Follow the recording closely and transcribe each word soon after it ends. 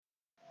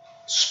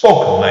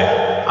Spokenly,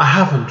 I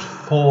haven't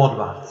thought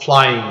about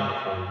flying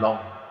for a long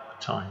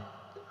time.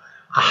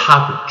 I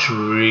haven't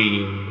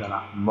dreamed of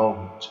that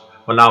moment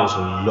when I was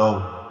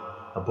alone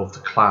above the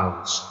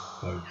clouds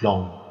for a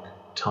long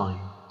time.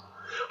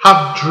 I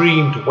haven't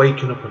dreamed of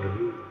waking up in a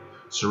room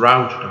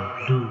surrounded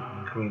in blue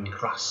and green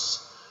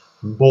grass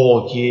for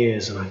more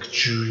years than I could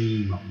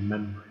dream of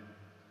remembering.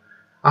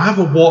 I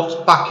haven't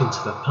walked back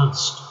into the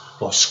past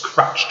or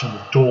scratched on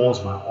the doors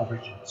of my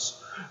origins,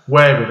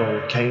 where it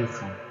all came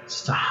from,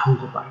 since I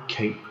held up that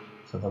cape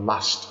for the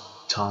last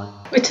time.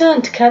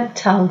 Return to Kent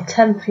Town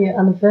 10th Year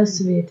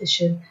Anniversary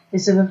Edition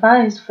is a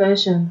revised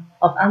version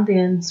of Andy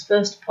N's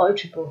first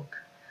poetry book.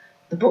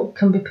 The book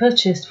can be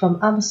purchased from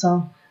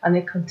Amazon and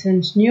it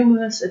contains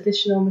numerous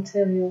additional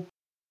material.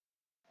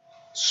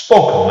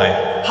 Spokenly.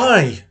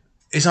 Hi,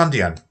 it's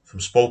Andy N from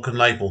Spoken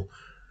Label.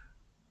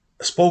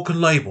 Spoken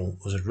Label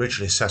was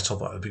originally set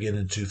up at the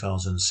beginning of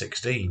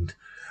 2016,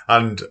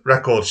 and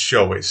Records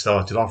Show it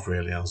started off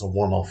really as a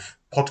one-off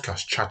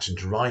podcast chatting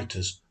to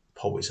writers,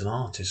 poets and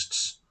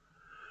artists.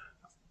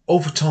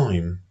 Over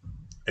time,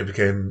 it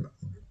became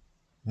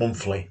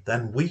monthly,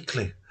 then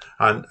weekly,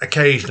 and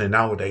occasionally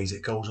nowadays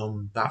it goes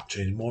on that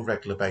to a more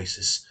regular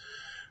basis.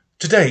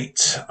 To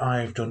date,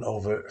 I've done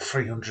over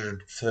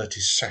 330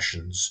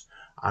 sessions,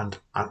 and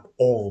I'm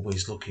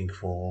always looking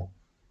for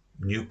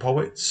new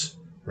poets,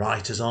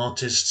 writers,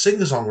 artists,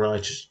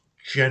 singer-songwriters,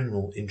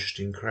 general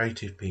interesting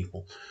creative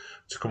people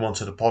to come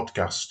onto the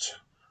podcast.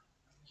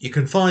 You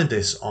can find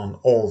this on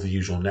all the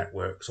usual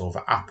networks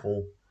over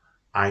Apple,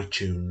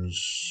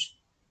 iTunes,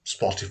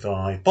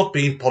 Spotify,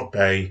 Podbean,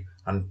 Podbay,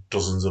 and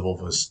dozens of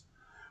others.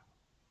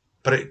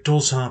 But it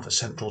does have a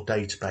central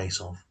database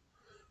of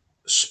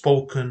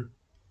Spoken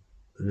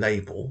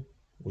Label,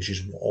 which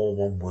is all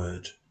one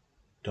word,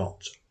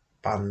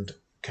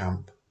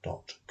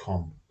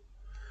 .bandcamp.com.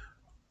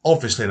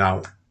 Obviously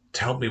now,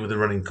 to help me with the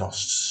running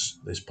costs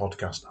of this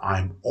podcast,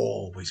 I'm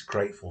always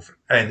grateful for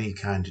any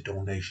kind of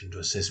donation to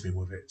assist me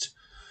with it.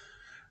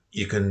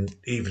 You can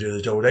either do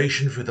the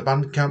donation through the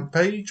Bandcamp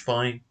page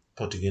by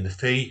putting in a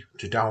fee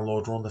to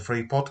download one of the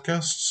free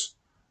podcasts,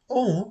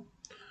 or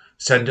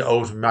send it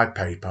over to my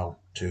PayPal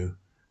to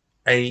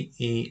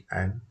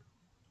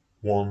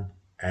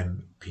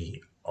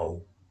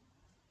aen1mpo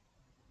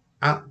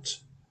at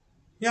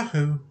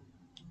yahoo.co.uk.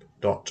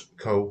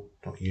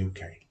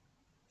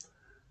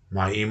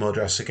 My email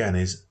address again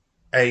is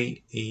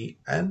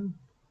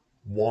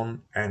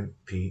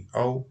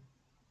aen1mpo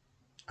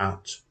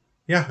at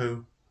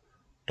yahoo.co.uk.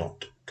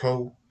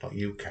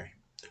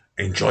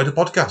 Enjoy the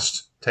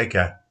podcast. Take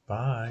care.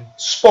 Bye.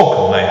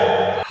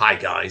 Spokenly. Hi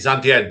guys,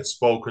 Andy N,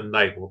 Spoken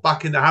Label,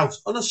 back in the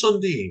house on a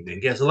Sunday evening.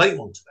 Yes, a late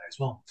one today as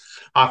well.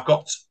 I've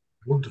got a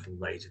wonderful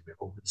lady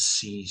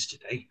overseas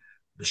today,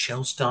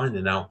 Michelle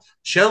Steiner. Now,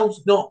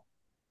 Michelle's not,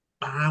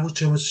 I would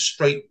say, a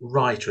straight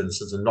writer and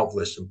as a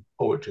novelist and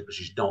poetry, but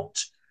she's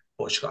not.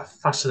 But she's got a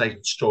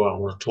fascinating story I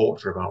want to talk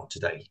to her about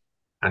today,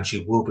 and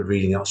she will be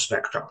reading out some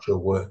extract of her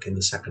work in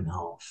the second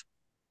half.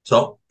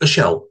 So,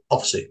 Michelle,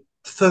 obviously,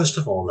 first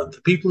of all, then,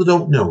 for people who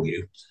don't know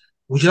you,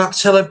 would you like to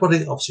tell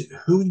everybody, obviously,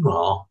 who you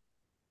are,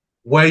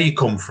 where you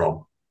come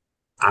from,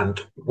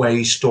 and where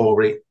your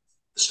story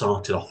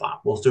started off at?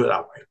 We'll do it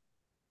that way.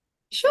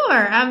 Sure,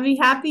 I'd be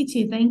happy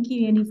to. Thank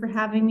you, Andy, for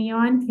having me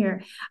on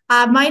here.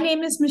 My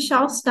name is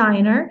Michelle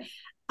Steiner.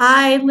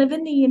 I live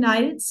in the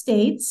United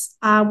States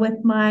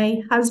with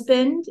my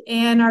husband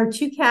and our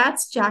two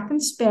cats, Jack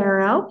and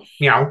Sparrow.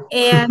 Meow.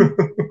 And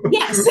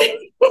yes.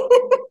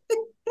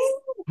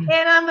 And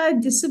I'm a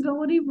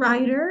disability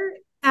writer,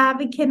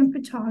 advocate, and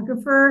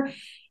photographer.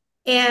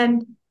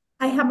 And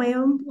I have my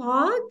own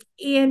blog.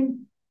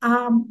 And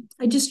I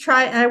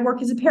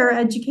work as a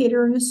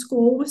paraeducator in a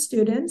school with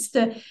students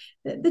that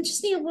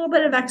just need a little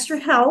bit of extra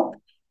help.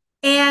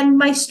 And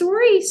my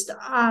story,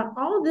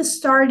 all of this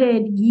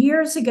started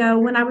years ago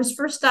when I was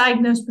first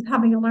diagnosed with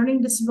having a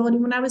learning disability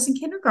when I was in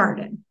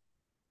kindergarten.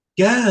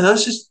 Yeah,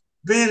 that's just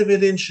really,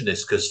 really interesting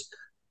because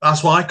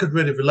that's why I could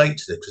really relate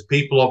to this because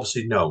people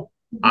obviously know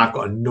I've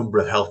got a number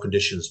of health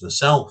conditions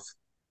myself.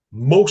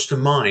 Most of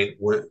mine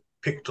were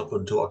picked up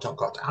until I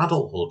got to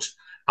adulthood.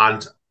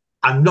 And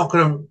I'm not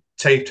going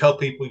to tell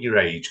people your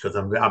age because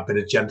I've been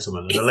a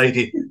gentleman and a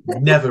lady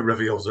never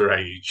reveals her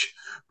age.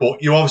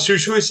 But you obviously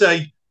should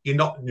say you're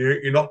not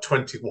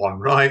 21,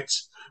 right?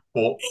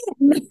 But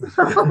no.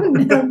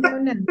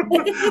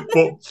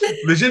 But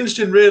it's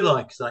interesting, really,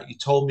 like that you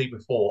told me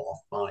before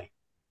off mic,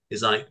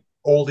 is like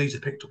all these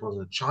are picked up as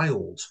a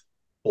child,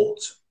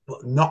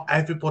 but not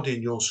everybody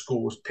in your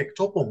school was picked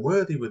up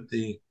unworthy with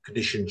the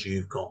conditions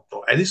you've got,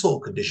 or any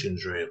sort of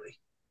conditions, really.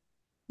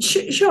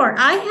 Sure.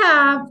 I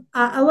have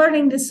a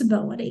learning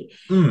disability,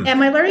 and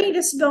my learning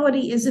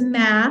disability is in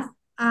math,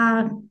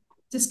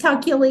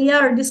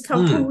 dyscalculia or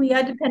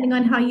dyscalculia, depending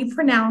on how you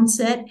pronounce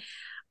it.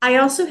 I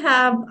also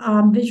have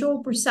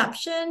visual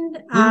perception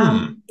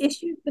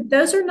issues, but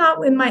those are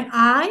not in my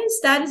eyes.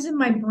 That is in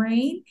my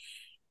brain.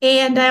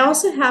 And I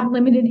also have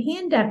limited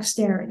hand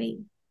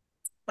dexterity.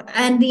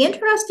 And the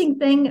interesting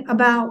thing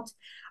about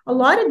a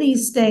lot of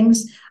these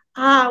things,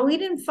 We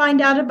didn't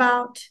find out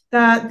about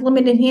the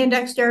limited hand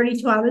dexterity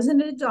till I was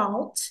an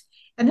adult.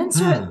 And then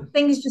Hmm.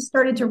 things just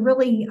started to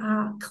really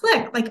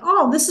click. Like,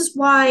 oh, this is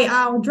why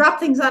I'll drop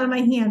things out of my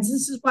hands.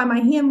 This is why my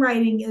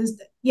handwriting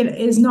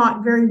is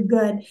not very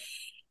good.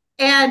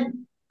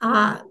 And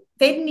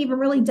they didn't even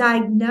really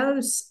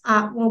diagnose.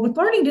 Well, with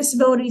learning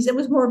disabilities, it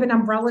was more of an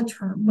umbrella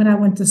term when I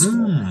went to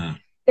school. Hmm.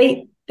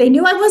 They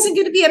knew I wasn't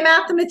going to be a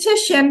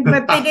mathematician,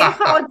 but they didn't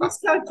call it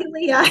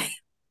dyscalculia.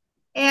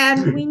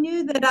 And we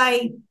knew that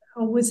I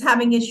was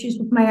having issues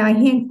with my eye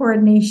hand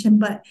coordination,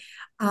 but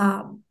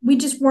we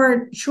just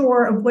weren't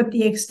sure of what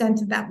the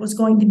extent of that was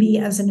going to be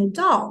as an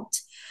adult.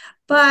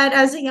 But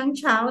as a young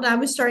child, I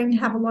was starting to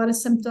have a lot of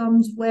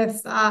symptoms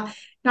with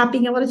not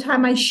being able to tie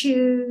my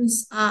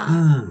shoes.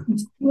 Hmm.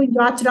 Doing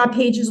dot to dot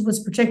pages was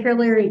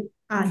particularly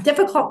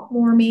difficult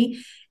for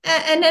me.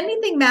 And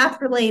anything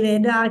math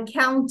related,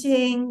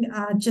 counting,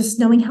 just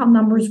knowing how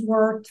numbers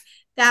worked,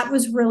 that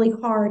was really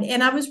hard.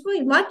 And I was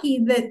really lucky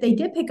that they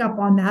did pick up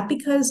on that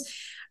because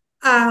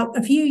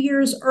a few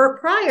years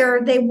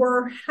prior, they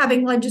were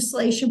having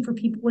legislation for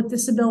people with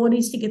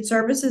disabilities to get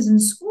services in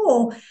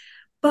school.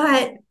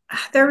 But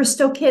there were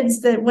still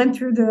kids that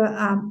went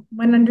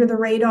under the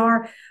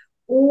radar,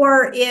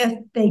 or if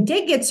they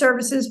did get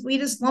services, we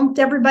just lumped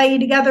everybody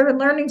together in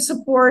learning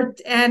support,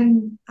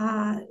 and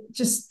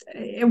just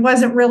it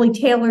wasn't really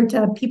tailored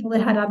to people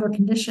that had other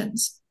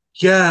conditions.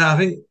 Yeah, I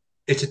think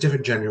it's a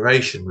different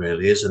generation,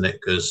 really, isn't it?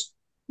 Because,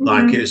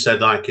 like it Mm-hmm.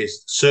 said, like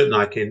it's certain,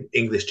 like in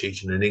English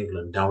teaching in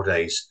England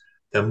nowadays,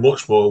 they're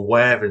much more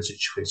aware in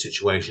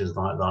situations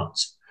like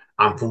that.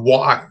 And from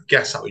what I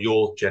guess out of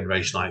your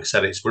generation, like I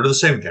said, we're the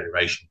same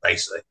generation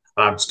basically.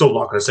 And I'm still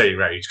not going to say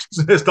your age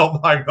because it's not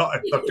I'm not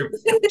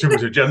too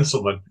much of a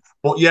gentleman.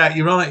 But yeah,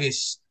 you're right.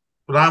 It's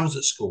when I was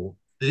at school,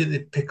 they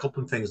didn't pick up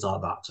on things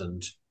like that,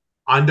 and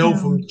I know No.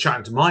 from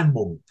chatting to my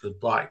mum,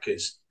 like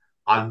it's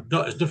I'm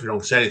not. There's nothing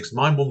wrong saying it because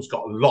my mum's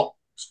got a lot,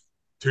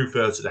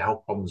 2/3 of the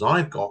health problems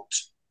I've got,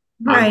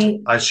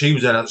 and Right. she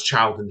was a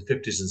child in the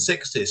 50s and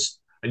 60s,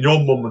 and your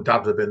mum and dad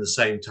would have been the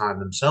same time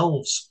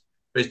themselves.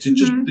 But they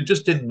Mm-hmm.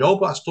 just didn't know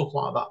about stuff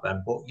like that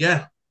then. But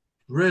yeah,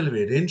 really,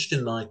 really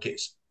interesting. Like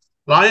it's.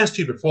 Well, I asked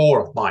you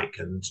before off Mike,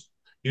 and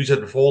you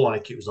said before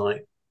like it was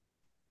like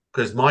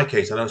because my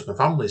case, I know it's my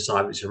family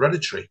side, it's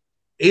hereditary.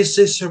 Is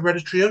this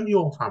hereditary on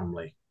your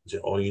family? Is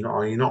it, or are you not?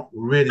 Are you not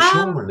really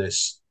sure Um, on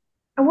this?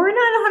 we're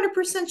not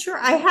 100% sure.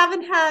 I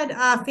haven't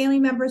had family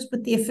members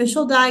with the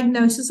official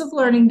diagnosis of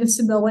learning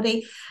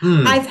disability.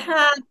 Hmm. I've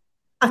had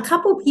a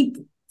couple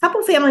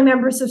family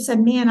members have said,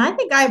 "Man, I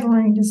think I have a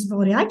learning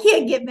disability. I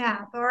can't get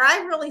math, or I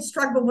really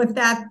struggle with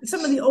that."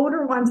 Some of the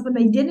older ones when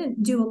they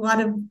didn't do a lot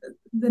of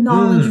the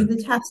knowledge or Hmm.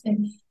 the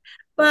testing.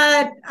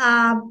 But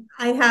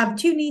I have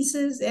two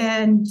nieces,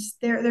 and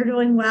they're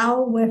doing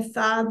well with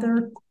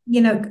their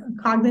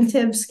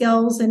cognitive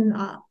skills and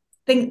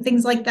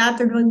things like that.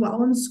 They're doing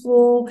well in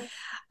school.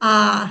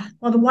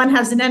 Well, the one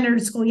hasn't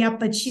entered school yet,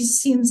 but she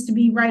seems to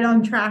be right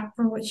on track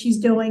for what she's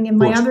doing. And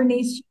my Good. other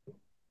niece,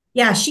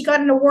 yeah, she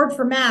got an award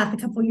for math a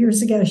couple of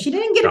years ago. She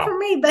didn't get it No. from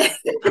me, but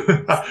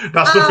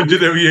That's nothing to um,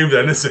 do with you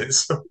then, is it?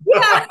 So,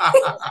 yeah.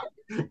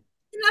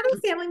 And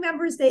other family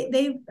members,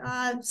 they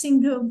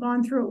seem to have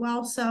gone through it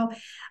well. So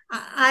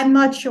I'm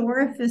not sure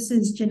if this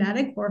is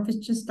genetic or if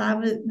it's just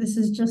this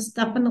is just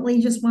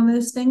definitely just one of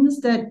those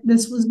things that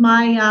this was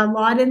my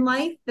lot in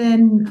life.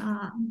 And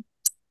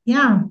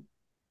yeah.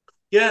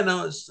 yeah,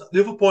 no, it's,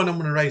 the other point I'm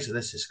going to raise in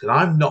this is because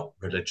I'm not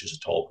religious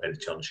at all, to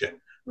be honest with you.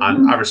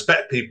 And I Mhm.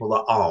 respect people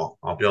that are,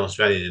 I'll be honest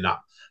with you in that.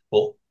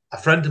 But a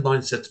friend of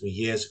mine said to me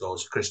years ago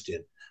as a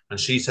Christian, and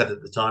she said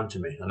at the time to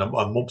me, and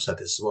my mum said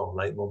this as well,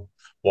 late mum,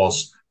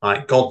 was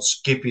like,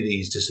 God's give you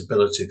these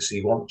disabilities.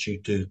 He wants you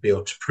to be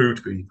able to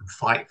prove to you can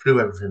fight through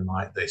everything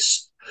like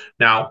this.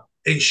 Now,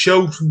 it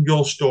showed from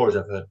your stories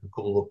I've heard from a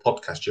couple of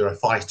podcasts, you're a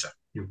fighter.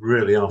 You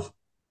really have.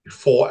 You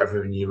fought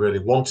everything you really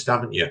wanted,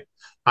 haven't you?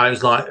 And it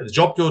was like the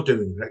job you're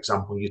doing, for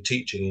example, you're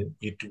teaching,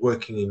 you're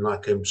working in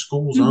like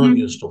schools, aren't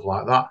you, and Mhm. stuff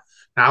like that.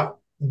 Now,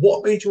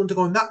 what made you want to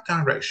go in that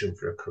direction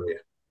for a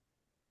career?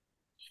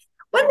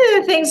 One of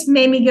the things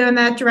made me go in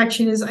that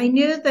direction is I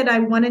knew that I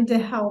wanted to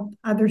help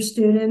other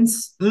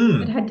students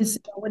that Mm, had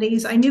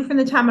disabilities. I knew from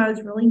the time I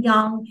was really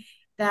young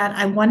that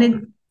I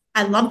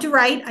loved to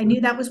write. I knew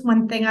that was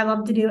one thing I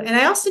loved to do. And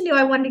I also knew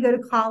I wanted to go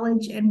to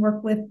college and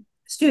work with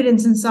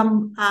students in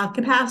some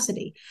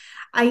capacity.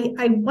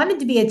 I wanted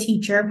to be a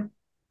teacher,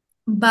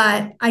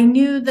 but I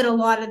knew that a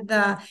lot of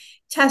the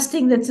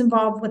testing that's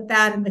involved with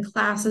that in the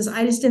classes,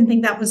 I just didn't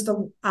think that was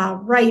the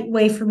right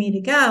way for me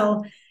to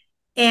go.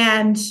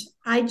 And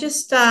I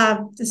just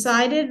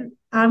decided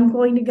I'm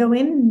going to go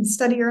in and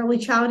study early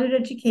childhood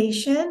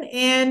education.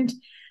 And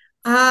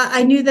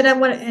I knew that I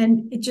wanted,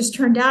 and it just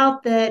turned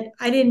out that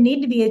I didn't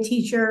need to be a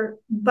teacher,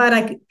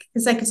 but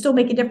because I could still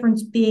make a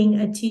difference being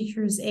a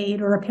teacher's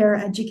aide or a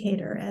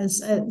paraeducator,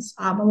 as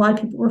a lot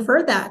of people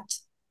refer that.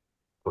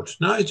 but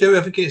no, I do.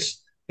 I think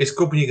it's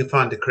good when you can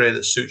find a career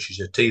that suits you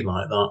to a team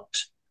like that.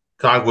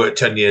 'Cause I worked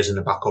 10 years in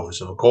the back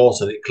office of a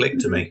course and it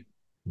clicked to Mhm. me.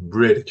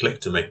 really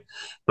clicked to me.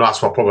 But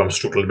that's why probably I'm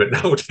struggling a bit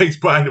nowadays.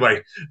 But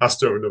anyway, that's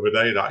still another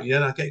day. That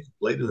yeah, I get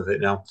completely with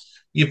it now.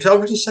 You've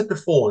already said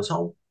before, and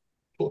so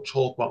I'll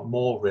talk about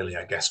more really.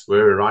 I guess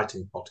we're a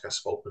writing podcast,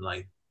 Spoken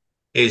Life,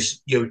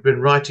 is you've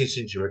been writing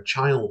since you were a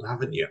child,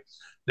 haven't you?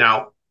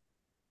 Now,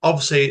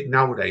 obviously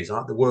nowadays,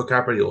 like the work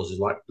I yours is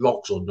like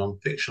blogs or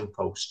non-fiction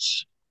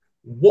posts.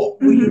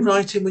 What were you Mhm.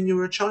 writing when you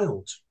were a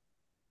child?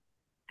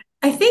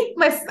 I think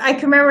I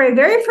can remember my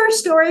very first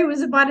story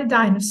was about a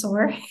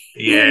dinosaur,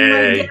 and my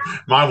dad. Yay!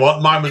 Mine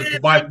was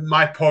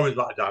my poem was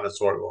about a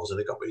dinosaur. It was, and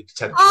it got me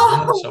detention.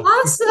 Yeah, Oh, so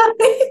awesome!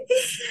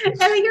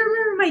 And I can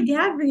remember my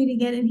dad reading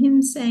it and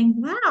him saying,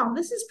 "Wow,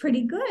 this is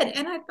pretty good."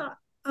 And I thought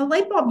a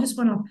light bulb just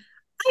went off.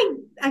 I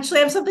actually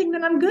have something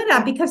that I'm good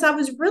at because I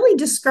was really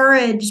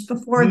discouraged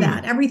before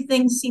that. hmm.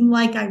 Everything seemed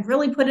like I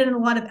really put in a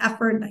lot of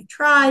effort and I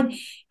tried.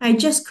 I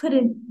just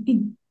couldn't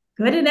be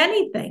good at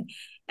anything.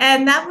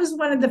 And that was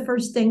one of the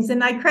first things.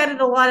 And I credit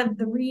a lot of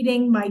the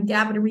reading. My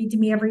dad would read to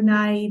me every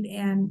night,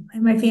 and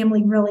my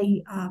family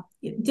really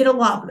did a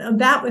lot of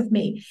that with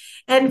me.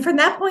 And from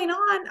that point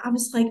on, I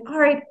was like, all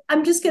right,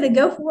 I'm just going to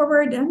go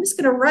forward. I'm just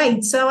going to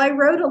write. So I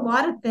wrote a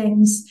lot of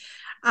things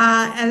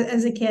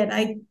as a kid.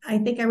 I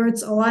think I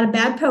wrote a lot of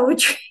bad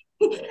poetry.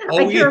 I Oh,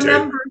 can you do,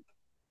 remember.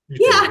 you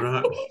do, Yeah.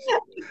 right?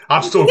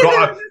 I've still Because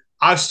got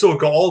I've still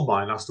got all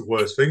mine. That's the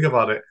worst thing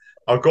about it.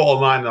 I've got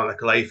all mine on like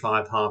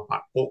A5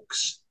 hardback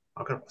books.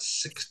 I've got about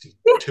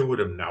 62 of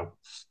them now,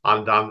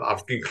 and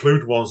I've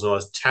included ones that I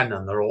was 10,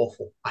 and they're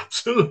awful,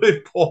 absolutely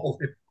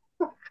appalling.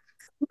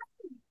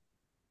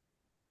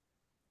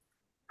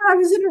 I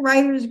was in a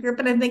writers group,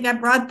 and I think I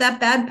brought that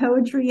bad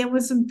poetry in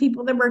with some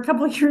people that were a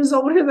couple of years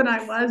older than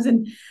I was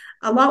and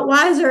a lot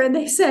wiser. And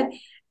they said,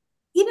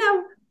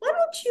 why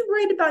don't you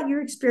write about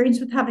your experience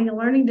with having a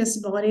learning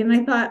disability? And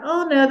I thought,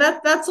 oh no,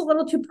 that's a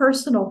little too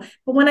personal.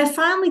 But when I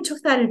finally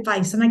took that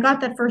advice and I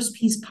got that first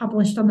piece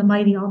published on the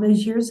Mighty all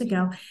those years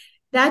ago,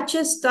 that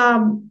just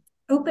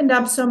opened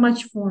up so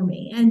much for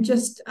me. And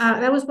just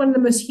that was one of the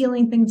most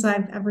healing things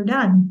I've ever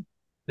done.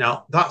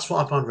 Now that's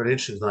what I find really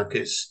interesting. Like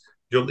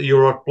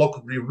you're a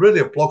blogger, you're really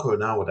a blogger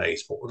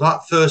nowadays. But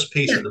that first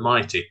piece Yeah. at the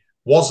Mighty,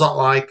 was that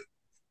like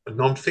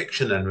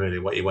non-fiction then? Really,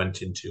 what you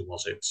went into,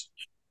 was it?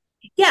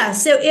 Yeah,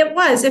 so it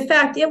was. In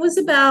fact, it was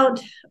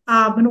about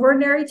an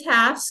ordinary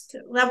task.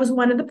 That was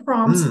one of the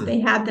prompts that Hmm. they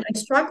had that I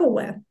struggle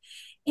with.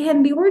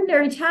 And the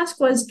ordinary task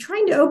was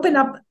trying to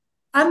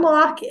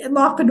unlock, and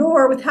lock a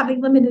door with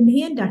having limited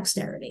hand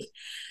dexterity.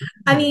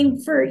 I Hmm.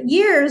 mean, for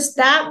years,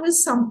 that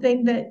was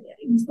something that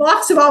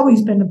locks have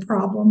always been a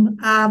problem.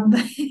 I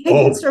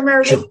Oh, just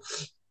remember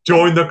that.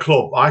 join the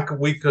club.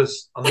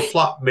 Because on the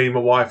flat, me and my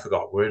wife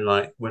forgot we're in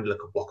like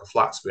a block of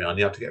flats behind.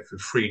 You have to get through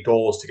three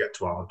doors to get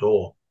to our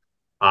door,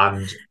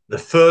 and the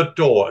third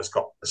door has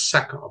got a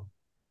second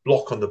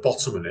block on the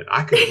bottom of it.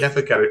 I can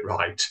never get it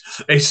right.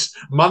 It's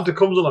Amanda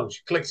comes along, she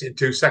clicks it in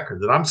 2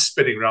 seconds, and I'm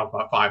spinning around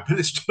for 5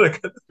 minutes trying to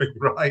get the thing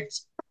right.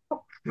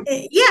 Yeah,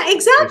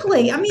 It's a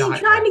exactly. I mean,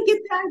 trying nightmare. to get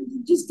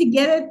that just to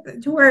get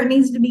it to where it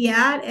needs to be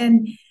at.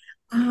 And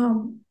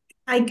um,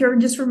 I can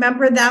just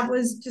remember that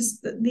was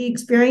just the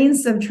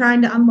experience of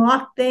trying to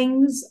unlock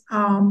things.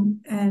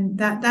 And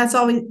it's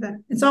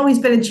always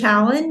been a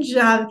challenge.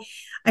 I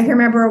can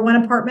remember one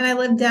apartment I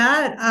lived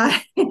at.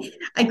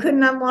 I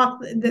couldn't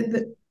unlock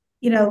the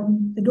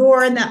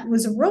door, and that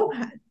was a real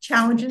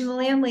challenge. And the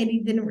landlady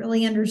didn't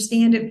really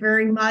understand it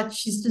very much.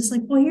 She's just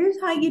like, "Well, here's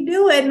how you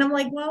do it," and I'm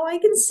like, "Well, I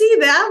can see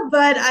that,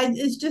 but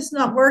it's just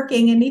not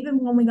working." And even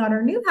when we got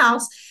our new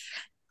house,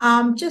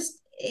 just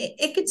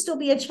it could still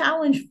be a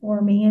challenge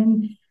for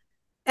me.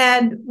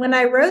 And when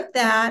I wrote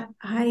that,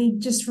 I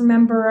just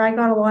remember I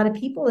got a lot of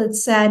people that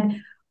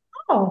said,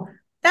 "Oh,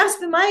 that's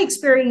been my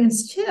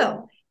experience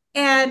too."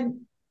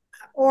 And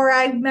or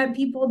I met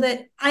people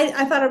that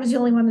I thought I was the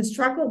only one that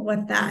struggled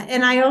with that.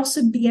 And I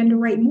also began to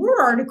write more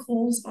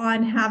articles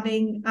on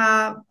having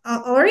a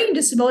learning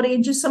disability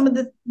and just some of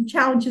the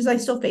challenges I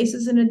still face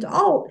as an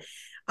adult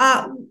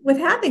with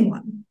having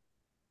one.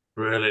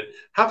 Brilliant.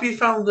 Have you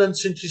found then,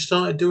 since you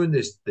started doing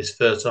this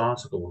first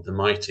article with the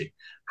Mighty,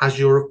 has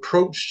your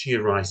approach to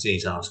your writing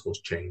these articles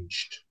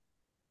changed?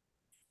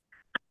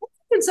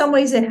 In some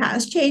ways, it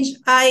has changed.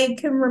 I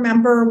can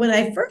remember when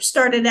I first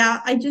started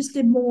out, I just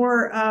did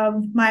more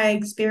of my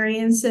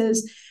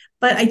experiences,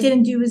 but I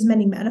didn't do as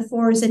many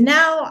metaphors. And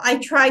now I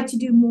try to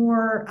do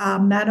more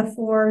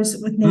metaphors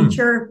with Hmm.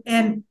 nature.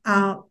 And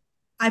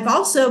I've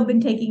also been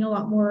taking a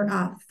lot more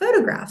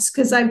photographs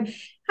because I've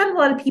had a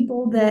lot of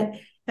people that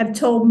have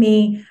told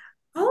me,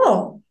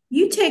 "Oh,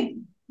 you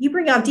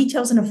bring out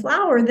details in a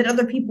flower that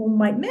other people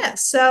might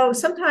miss." So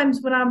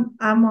sometimes when I'm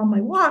on my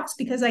walks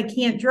because I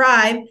can't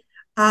drive,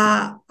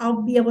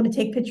 I'll be able to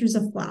take pictures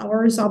of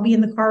flowers. I'll be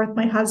in the car with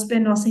my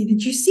husband. I'll say,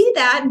 "Did you see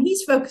that?" And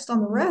he's focused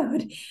on the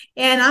road,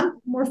 and I'm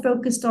more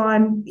focused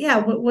on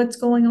what's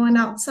going on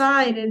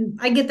outside. And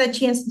I get that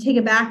chance to take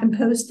it back and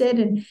post it.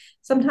 And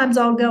sometimes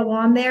I'll go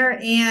on there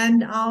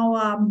and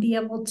I'll be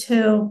able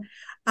to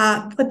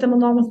put them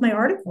along with my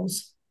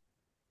articles.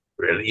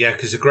 Really? Yeah,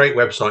 because a great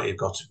website you've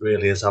got, it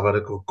really is. I've had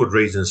a good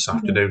reason this Yeah.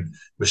 afternoon,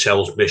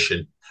 Michelle's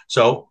Mission.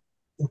 So,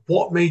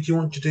 what made you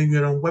want to do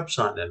your own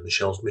website then,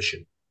 Michelle's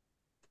Mission,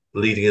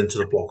 leading into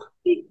the blog?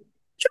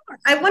 Sure.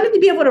 I wanted to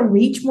be able to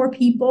reach more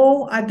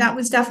people. That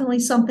was definitely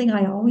something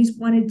I always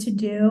wanted to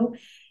do.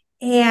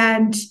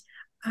 And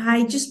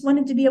I just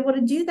wanted to be able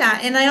to do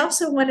that. And I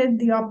also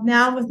wanted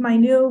now with my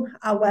new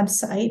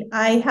website,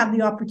 I have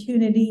the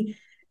opportunity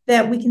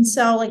that we can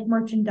sell like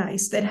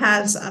merchandise that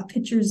has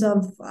pictures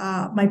of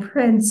my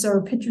prints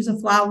or pictures of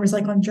flowers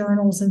like on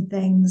journals and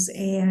things.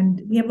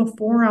 And we have a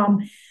forum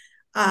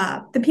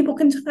that people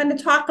can kind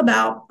of talk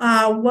about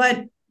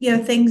what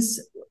things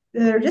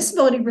that are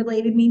disability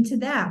related mean to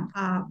them.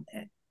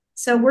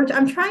 So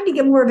I'm trying to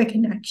get more of a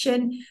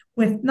connection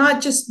with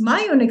not just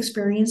my own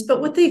experience,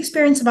 but with the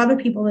experience of other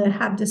people that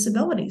have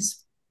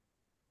disabilities.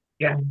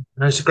 Yeah,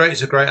 no, it's a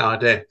great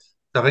idea.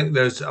 I think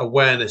there's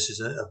awareness is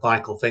a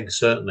vital thing,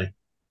 certainly,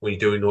 when you're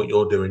doing what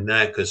you're doing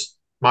there. Because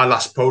my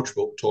last poetry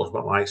book talks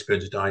about my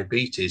experience of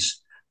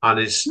diabetes, and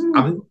I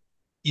Mm. think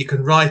you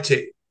can write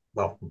it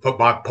well. But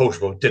my poetry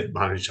book didn't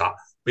manage that,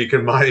 but you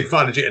can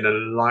manage it in an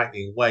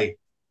enlightening way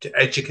to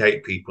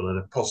educate people in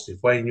a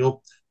positive way. And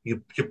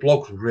your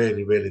blog's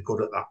really, really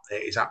good at that.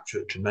 It is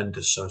absolutely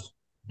tremendous. So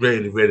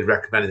really, really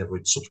recommend it.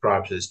 Everyone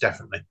subscribe to this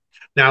definitely.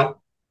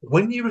 Now,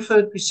 when you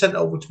referred to be sent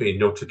over to me in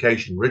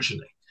notification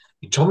originally,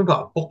 you told me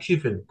about a book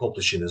you've been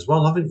publishing as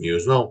well, haven't you?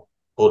 As well,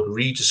 called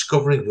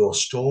Rediscovering Your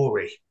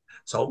Story.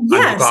 So, and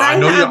you've Yes, got, I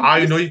have.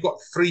 I know you've got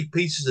three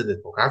pieces in this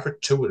book. I've read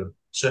two of them.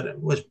 Certainly,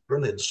 it was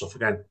brilliant stuff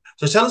again.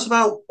 So, tell us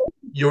about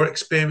your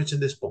experience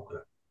in this book.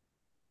 Then.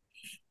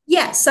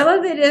 Yes, some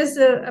of it is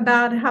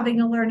about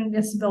having a learning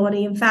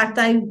disability. In fact,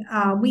 I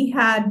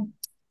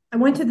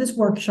went to this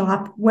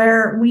workshop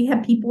where we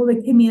had people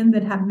that came in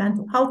that had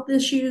mental health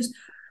issues.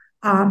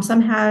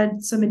 Some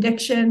had some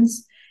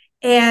addictions,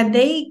 and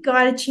they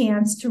got a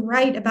chance to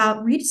write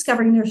about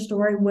rediscovering their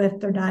story with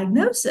their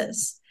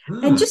diagnosis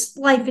and Hmm. just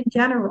life in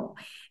general.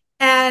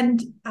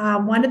 And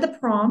one of the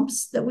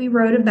prompts that we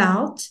wrote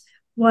about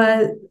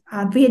was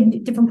we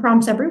had different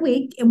prompts every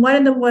week, and one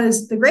of them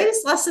was the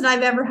greatest lesson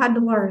I've ever had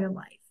to learn in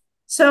life.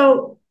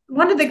 So,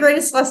 one of the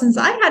greatest lessons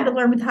I had to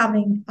learn with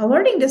having a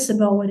learning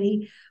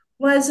disability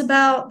was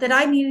about that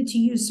I needed to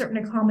use certain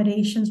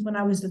accommodations when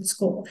I was at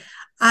school.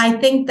 I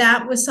think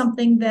that was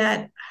something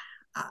that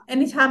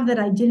anytime that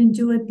I didn't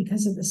do it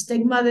because of the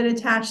stigma that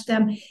attached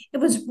them, it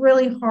was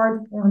really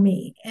hard for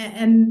me.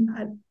 And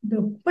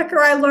the quicker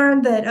I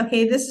learned that,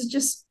 okay, this is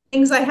just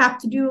things I have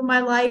to do in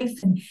my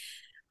life and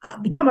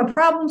become a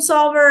problem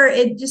solver,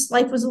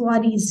 life was a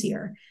lot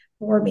easier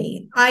for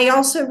me. I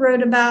also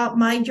wrote about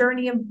my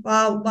journey of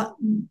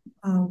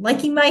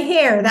liking my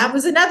hair. That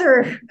was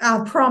another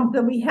prompt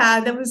that we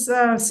had. That was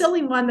a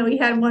silly one that we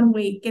had one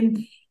week.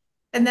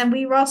 And then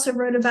we also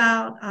wrote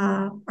about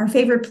our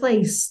favorite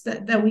place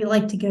that we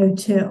like to go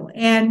to.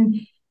 And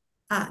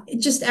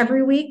just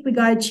every week we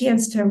got a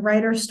chance to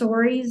write our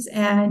stories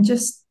and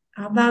just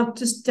about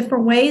just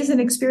different ways and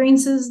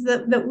experiences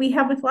that we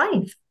have with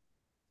life.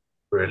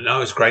 Brilliant.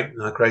 No, it's great.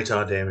 A great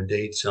idea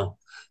indeed. So,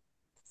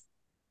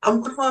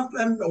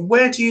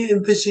 where do you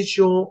envisage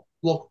your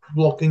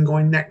blogging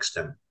going next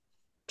then?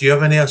 Do you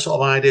have any sort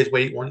of ideas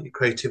where you want your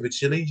creativity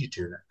to lead you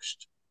to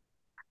next?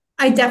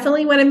 I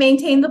definitely want to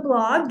maintain the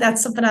blog.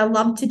 That's something I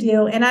love to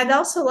do. And I'd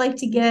also like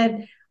to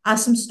get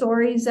some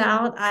stories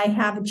out. I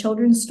have a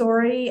children's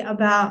story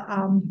about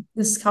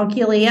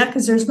dyscalculia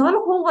because there's not a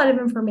whole lot of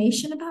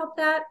information about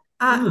that,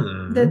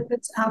 Hmm.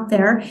 that's out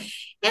there. And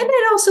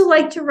I'd also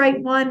like to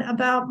write one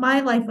about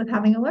my life with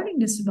having a learning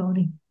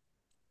disability.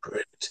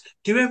 Great.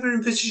 Do you ever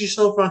envisage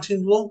yourself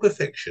writing longer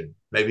fiction?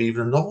 Maybe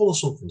even a novel or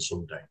something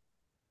someday?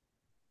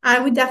 I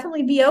would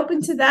definitely be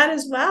open to that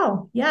as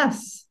well.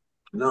 Yes.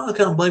 No, I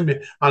can't blame you.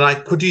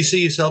 And could you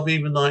see yourself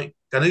even like,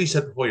 I know you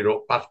said before you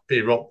wrote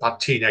bad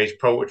teenage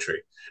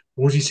poetry.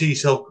 Would you see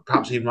yourself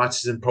perhaps even writing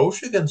some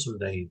poetry again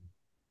someday?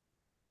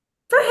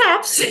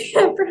 Perhaps,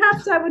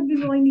 perhaps I would be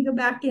willing to go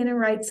back in and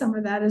write some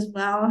of that as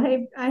well.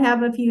 I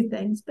have a few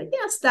things, but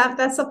yes,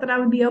 that's something I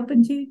would be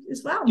open to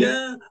as well.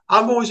 Yeah,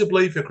 I'm always a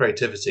believer in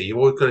creativity. You've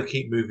always got to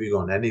keep moving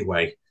on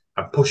anyway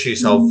and push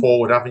yourself Mhm.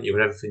 forward, haven't you,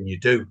 in everything you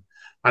do?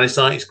 And it's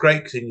like it's great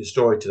because in your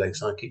story today,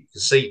 it's like you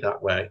can see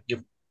that where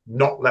you've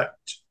not let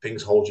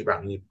things hold you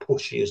back and you're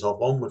pushing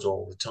yourself onwards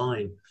all the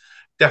time.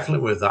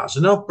 Definitely with that.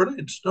 So no,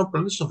 brilliant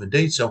stuff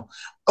indeed. So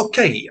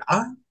okay,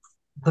 I'm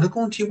gonna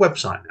go onto your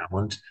website now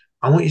and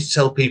I want you to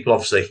tell people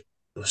obviously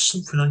there was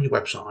something on your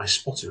website I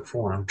spotted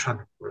before and I'm trying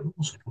to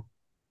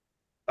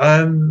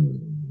I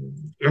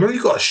know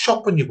you've got a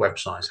shop on your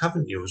website,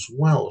 haven't you, as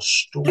well? A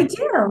I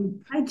store. do.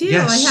 I do. I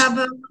Yes. have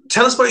a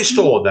Tell us about your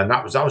store then.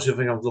 That was the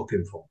thing I was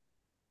looking for.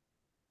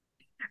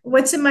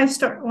 what's in my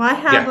store. Well, I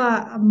have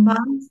Yeah. a mug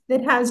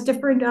that has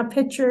different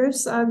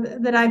pictures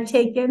that I've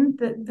taken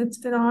that's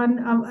been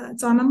on.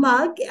 It's on a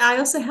mug. I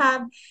also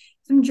have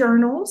some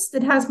journals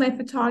that has my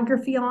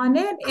photography on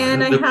it,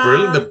 and Brilliant. I They're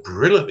brilliant. have They're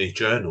brilliantly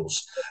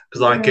journals.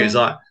 Because like it's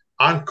yeah. like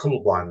I'm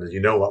colourblind, as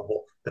you know that,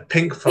 but the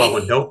pink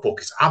flower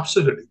notebook is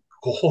absolutely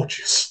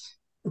gorgeous.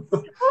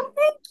 Oh,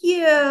 thank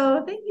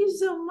you. Thank you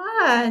so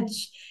much.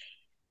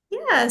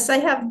 Yes, I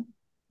have.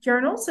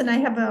 journals, and I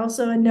have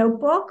also a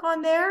notebook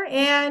on there,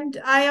 and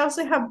I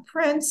also have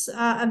prints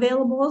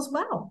available as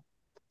well.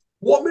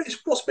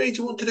 What's made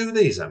you want to do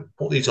these then?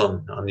 Put these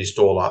on your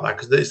store like that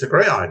because it's a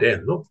great idea.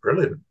 They look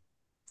brilliant.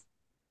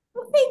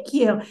 Well, thank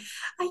you.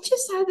 I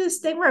just had this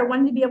thing where I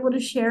wanted to be able to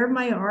share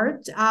my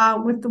art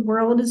with the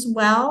world as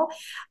well.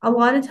 A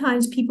lot of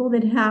times, people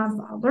that have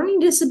learning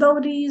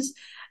disabilities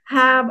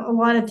have a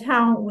lot of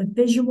talent with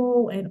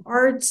visual and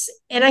arts.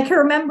 And I can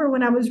remember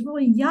when I was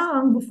really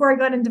young, before I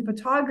got into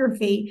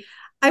photography,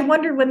 I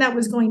wondered when that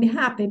was going to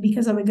happen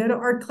because I would go to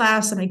art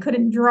class and I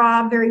couldn't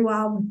draw very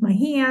well with my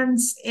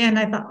hands. And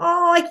I thought,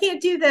 oh, I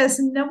can't do this.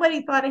 And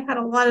nobody thought I had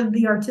a lot of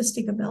the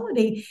artistic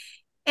ability.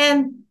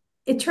 And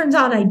it turns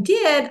out I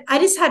did. I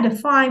just had to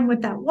find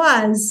what that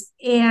was.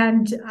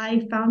 And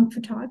I found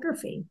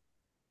photography.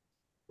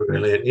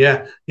 Brilliant.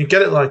 Yeah, you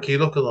get it like you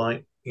look at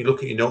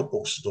your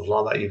notebooks and stuff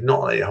like that. You've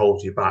not let it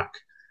hold you back.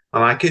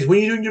 And like it's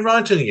when you're doing your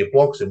writing and your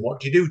blogs, and what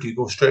do you do? Do you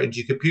go straight into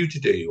your computer,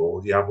 do you,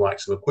 or do you have like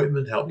some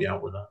equipment to help you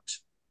out with that?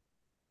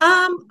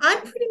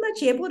 I'm pretty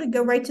much able to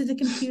go right to the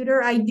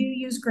computer. I do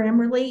use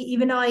Grammarly,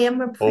 even though I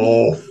am a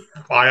Oh,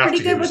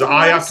 pretty good with a I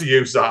lot have of to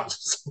use that.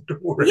 So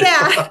don't worry.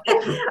 yeah.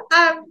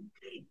 um,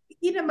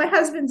 my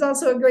husband's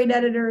also a great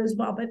editor as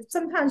well. But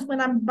sometimes when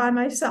I'm by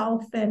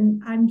myself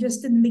and I'm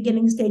just in the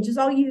beginning stages,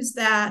 I'll use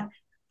that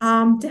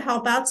to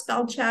help out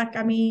spell check.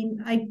 I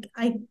mean,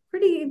 I'm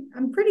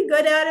pretty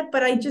good at it,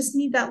 but I just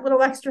need that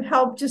little extra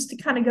help just to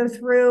kind of go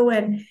through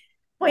and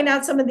point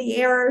out some of the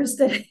errors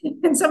that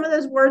and some of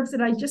those words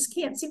that I just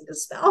can't seem to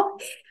spell.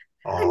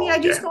 I mean, Oh I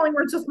do yeah. spelling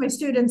words with my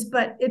students,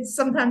 but it's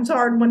sometimes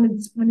hard when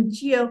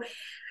it's you.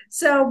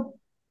 So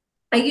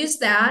I use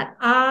that.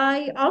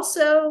 I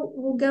also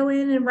will go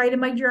in and write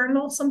in my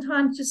journal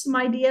sometimes just some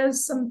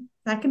ideas. Some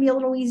that can be a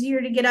little easier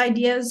to get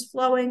ideas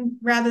flowing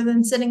rather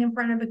than sitting in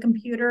front of a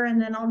computer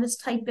and then I'll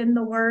just type in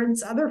the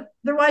words.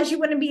 Otherwise you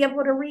wouldn't be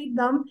able to read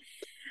them.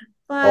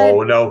 But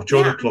Oh no,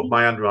 join yeah, the club.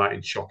 My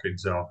handwriting's shocking,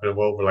 so I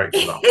will relate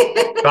to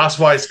that. That's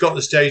why it's got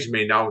the stage of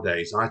me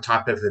nowadays. I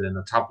type everything in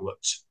a tablet.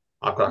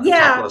 I've got like a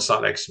yeah. tablet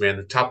sat next to me, and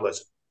the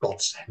tablet's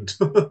godsend.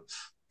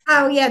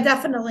 Oh yeah,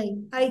 definitely.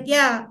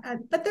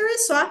 But there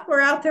is software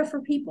out there for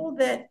people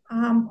that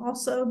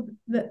also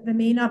that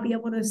may not be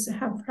able to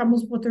have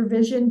problems with their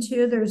vision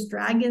too. There's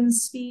Dragon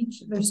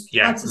Speech. There's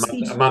Yeah, lots of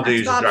speech to Amanda text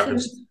uses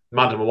Dragon's. options.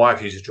 Amanda, my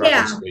wife, uses Dragon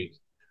Yeah, Speed,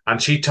 and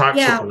yeah.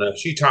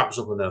 she types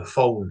up on her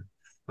phone,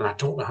 and I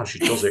don't know how she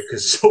does it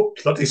because it's so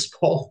bloody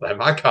small.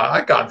 Them, I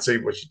can't see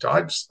what she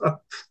types.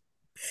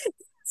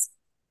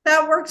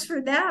 That works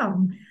for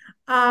them.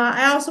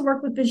 I also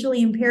work with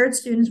visually impaired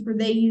students where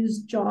they use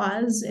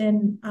JAWS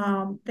and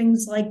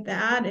things like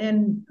that.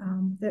 And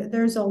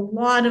there's a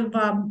lot of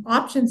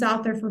options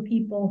out there for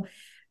people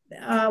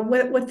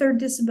with their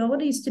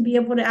disabilities to be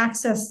able to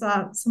access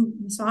some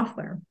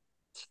software.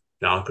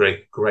 No,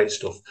 great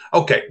stuff.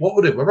 Okay, what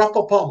we'll do, we'll wrap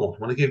up part one. I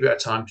want to give you a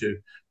time to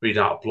read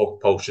out a blog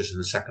post just in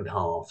the second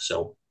half.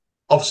 So,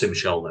 obviously,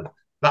 Michelle, then,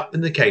 that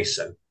being the case,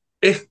 then,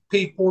 if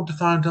people want to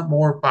find out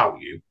more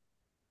about you,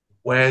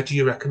 where do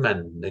you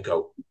recommend they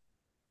go?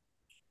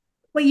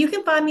 Well, you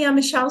can find me on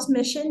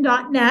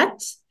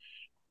michellesmission.net.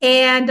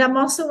 And I'm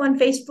also on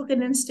Facebook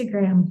and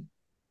Instagram.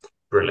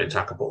 Brilliant.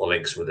 I can put the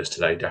links with us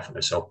today,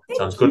 definitely. So,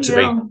 sounds Thank good to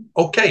me. you.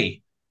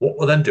 Okay, what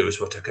we'll then do is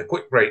we'll take a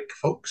quick break,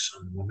 folks,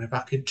 and we'll be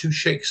back in two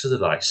shakes of the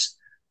dice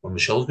when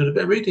Michelle's got a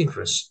bit of reading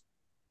for us.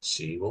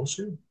 See you all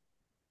soon.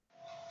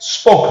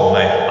 Spoken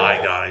Label.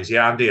 Hi, guys.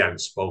 Yeah, I'm Deanne,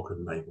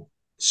 Spoken Label.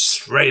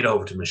 Straight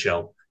over to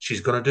Michelle.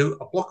 She's going to do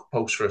a blog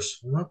post for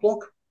us. My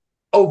blog.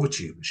 Over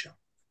to you, Michelle.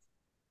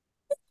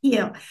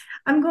 You.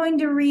 I'm going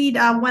to read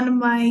one of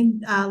my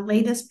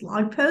latest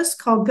blog posts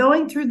called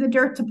Going Through the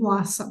Dirt to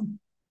Blossom.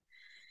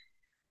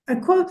 A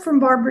quote from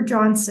Barbara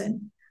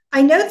Johnson.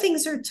 I know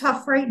things are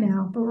tough right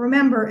now, but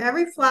remember,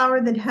 every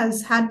flower that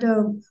has had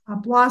to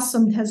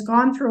blossom has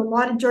gone through a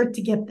lot of dirt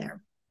to get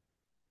there.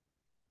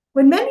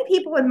 When many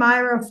people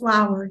admire a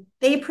flower,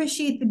 they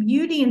appreciate the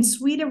beauty and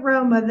sweet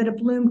aroma that a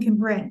bloom can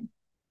bring.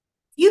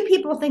 Few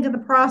people think of the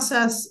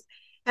process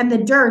and the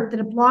dirt that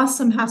a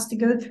blossom has to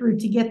go through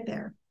to get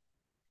there.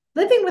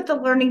 Living with a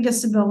learning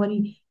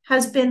disability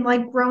has been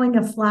like growing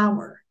a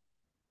flower.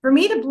 For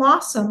me to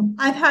blossom,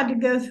 I've had to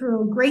go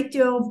through a great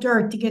deal of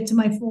dirt to get to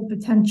my full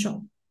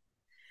potential.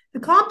 The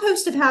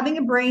compost of having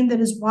a brain that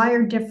is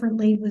wired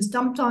differently was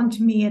dumped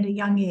onto me at a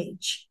young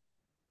age.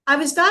 I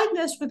was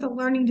diagnosed with a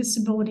learning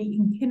disability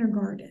in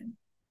kindergarten.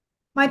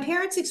 My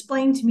parents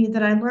explained to me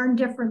that I learned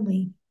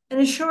differently and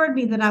assured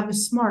me that I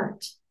was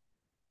smart.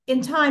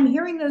 In time,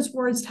 hearing those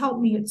words helped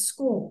me at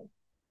school.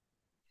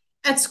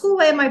 At school,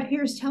 I had my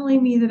peers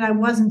telling me that I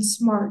wasn't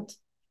smart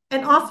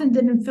and often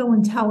didn't feel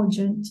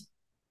intelligent.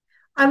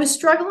 I was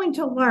struggling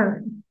to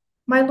learn.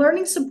 My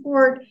learning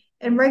support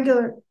and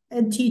regular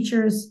ed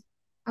teachers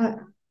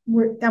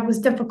that was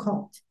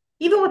difficult.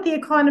 Even with the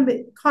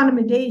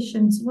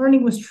accommodations,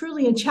 learning was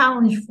truly a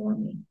challenge for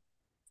me.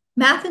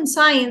 Math and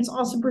science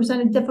also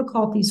presented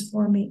difficulties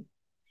for me.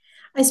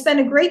 I spent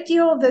a great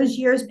deal of those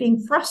years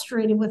being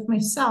frustrated with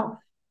myself.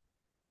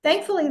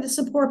 Thankfully, the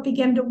support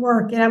began to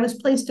work, and I was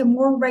placed in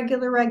more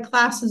regular ed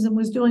classes and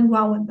was doing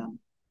well in them.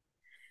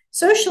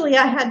 Socially,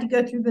 I had to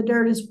go through the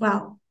dirt as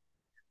well.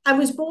 I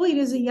was bullied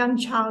as a young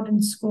child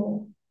in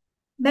school.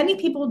 Many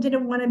people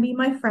didn't want to be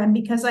my friend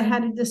because I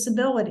had a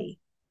disability.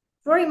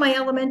 During my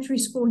elementary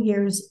school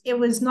years, it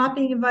was not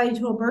being invited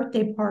to a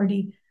birthday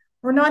party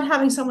or not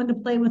having someone to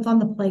play with on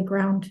the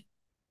playground.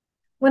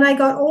 When I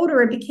got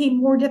older, it became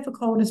more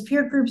difficult as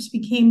peer groups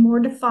became more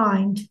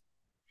defined.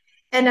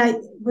 And I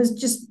was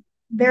just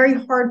very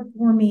hard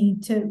for me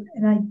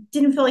and I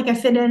didn't feel like I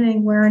fit in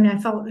anywhere and I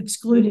felt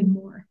excluded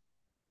more.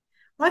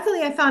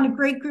 Luckily, I found a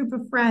great group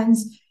of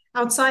friends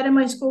outside of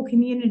my school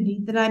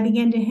community that I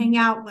began to hang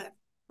out with.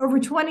 Over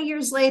 20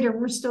 years later,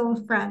 we're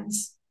still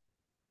friends.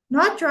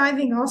 Not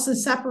driving also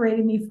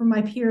separated me from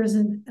my peers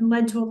and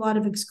led to a lot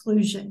of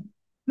exclusion.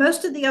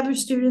 Most of the other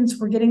students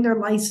were getting their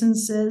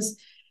licenses,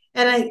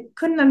 and I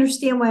couldn't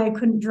understand why I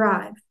couldn't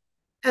drive.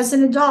 As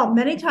an adult,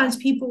 many times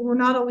people were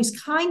not always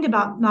kind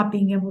about not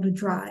being able to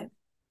drive.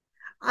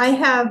 I've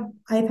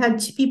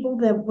had people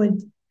that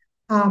would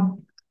I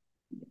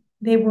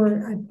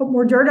put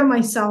more dirt on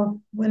myself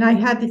when I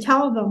had to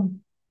tell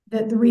them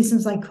that the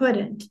reasons I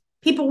couldn't.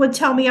 People would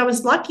tell me I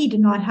was lucky to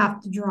not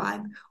have to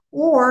drive,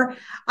 or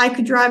I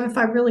could drive if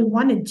I really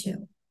wanted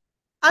to.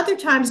 Other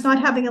times, not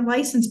having a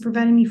license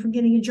prevented me from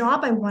getting a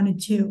job I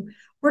wanted to,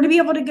 or to be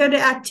able to go to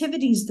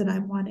activities that I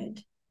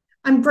wanted.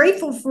 I'm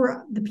grateful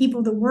for the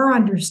people that were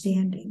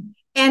understanding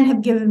and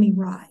have given me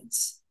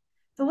rides.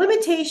 The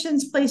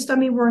limitations placed on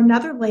me were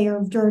another layer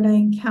of dirt I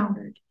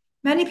encountered.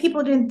 Many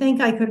people didn't think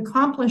I could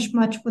accomplish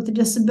much with a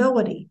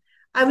disability.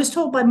 I was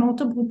told by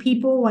multiple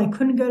people I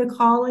couldn't go to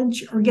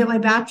college or get my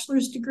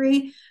bachelor's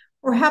degree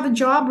or have a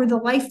job or the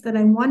life that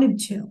I wanted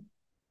to.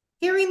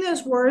 Hearing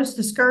those words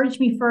discouraged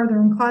me further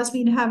and caused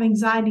me to have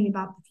anxiety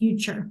about the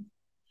future.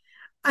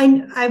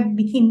 I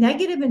became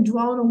negative and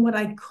dwelled on what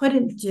I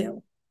couldn't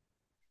do.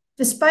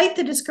 Despite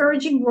the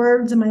discouraging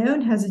words and my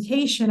own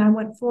hesitation, I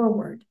went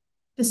forward.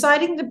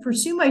 Deciding to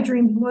pursue my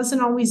dreams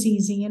wasn't always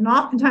easy and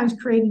oftentimes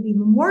created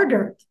even more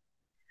dirt.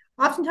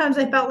 Oftentimes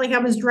I felt like I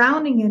was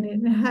drowning in it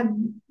and had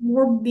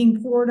more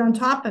being poured on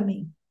top of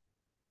me.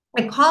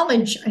 At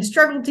college, I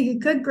struggled to get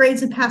good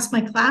grades and pass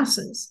my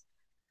classes.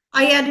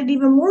 I added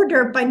even more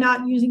dirt by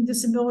not using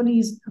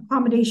disabilities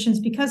accommodations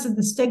because of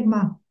the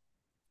stigma.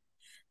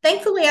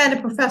 Thankfully, I had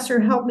a professor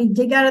who helped me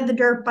dig out of the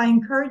dirt by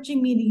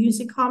encouraging me to use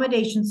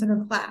accommodations in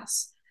her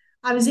class.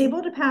 I was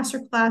able to pass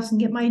her class and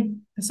get my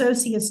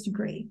associate's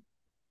degree.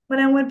 When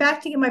I went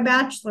back to get my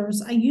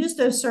bachelor's, I used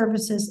those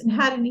services and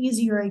had an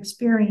easier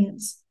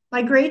experience.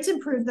 My grades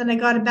improved and I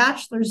got a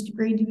bachelor's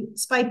degree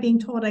despite being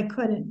told I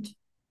couldn't.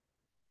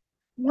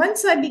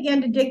 Once I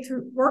began to dig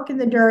through work in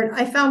the dirt,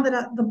 I found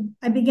that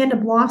I began to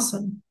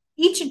blossom.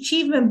 Each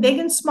achievement, big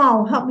and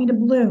small, helped me to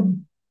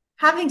bloom.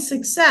 Having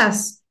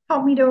success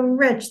helped me to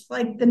enrich,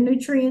 like the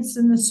nutrients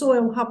in the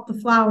soil help the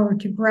flower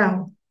to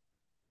grow.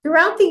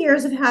 Throughout the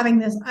years of having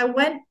this,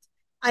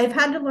 I've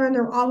had to learn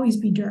there will always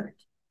be dirt.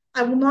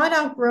 I will not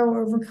outgrow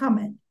or overcome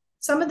it.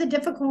 Some of the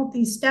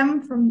difficulties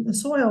stem from the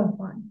soil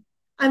one.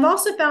 I've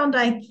also found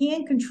I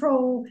can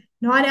control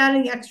not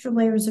adding extra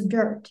layers of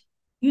dirt.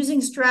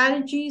 Using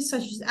strategies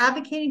such as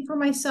advocating for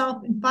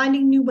myself and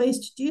finding new ways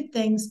to do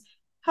things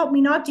help me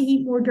not to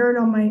heap more dirt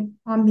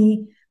on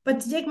me,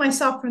 but to dig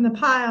myself from the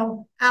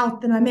pile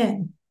out that I'm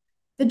in.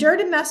 The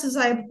dirt and messes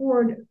I have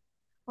poured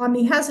on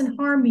me hasn't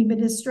harmed me, but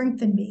has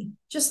strengthened me.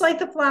 Just like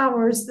the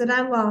flowers that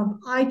I love,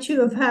 I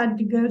too have had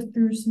to go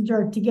through some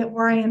dirt to get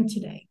where I am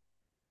today.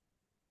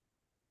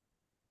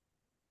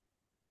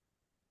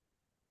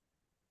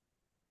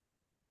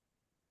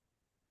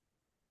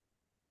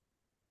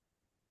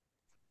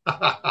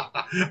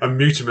 I'm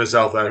muting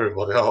myself there,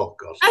 everybody. Oh,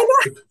 God. I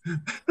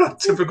know.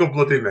 Typical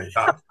bloody me.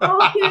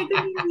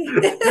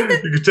 Okay,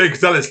 You can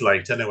tell it's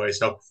late anyway.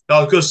 So, no,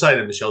 I was going to say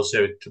that Michelle,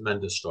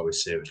 tremendous story,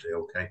 seriously,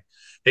 okay?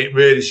 It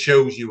really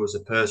shows you as a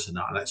person,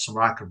 and it's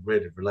something I can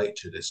really relate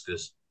to this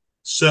because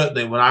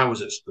certainly when I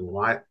was at school,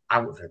 I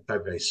went through a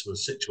very, very similar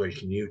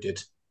situation you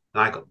did,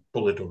 and I got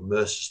bullied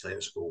unmercifully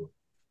at school.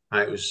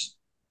 And it was,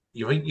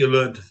 you think you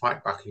learn to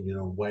fight back in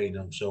your own way, you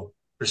know? So,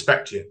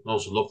 respect to you, and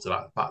also love to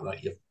that, the fact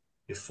that you've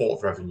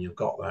fought for everything you've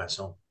got there.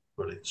 So,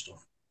 brilliant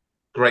stuff.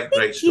 Great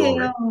story.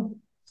 you.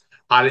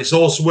 And it's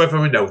also worth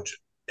a note.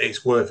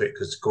 It's worth it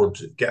because going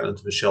to get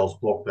into Michelle's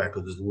blog there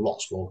because there's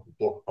lots more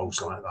blog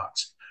posts like that.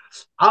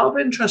 Out of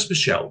interest,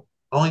 Michelle,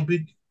 have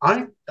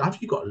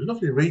you got a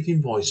lovely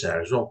reading voice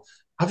there as well?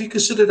 Have you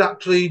considered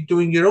actually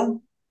doing your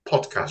own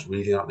podcast,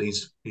 reading out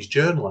these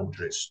journal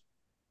entries?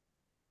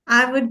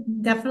 I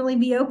would definitely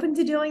be open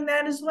to doing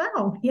that as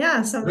well.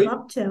 Yes, I would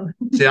love to.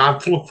 See, I'm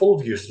full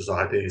of useless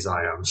ideas,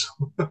 I am.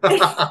 So.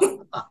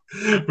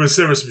 But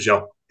seriously,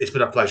 Michelle, it's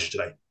been a pleasure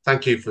today.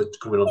 Thank you for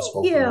coming on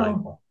Spoken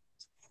Label.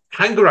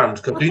 Hang around,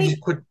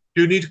 because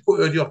do need to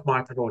put you off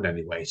microphone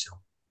anyway, so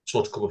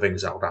sort a couple of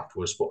things out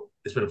afterwards. But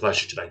it's been a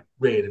pleasure today.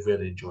 Really,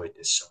 really enjoyed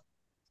this. So.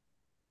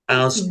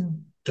 As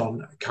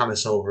Don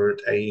Canis over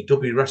at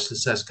AEW Wrestling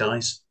says,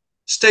 guys,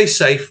 stay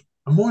safe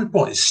and more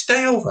importantly,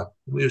 stay over.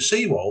 We'll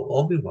see you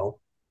all be well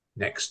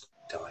next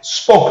time. die.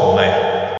 Spoken Label.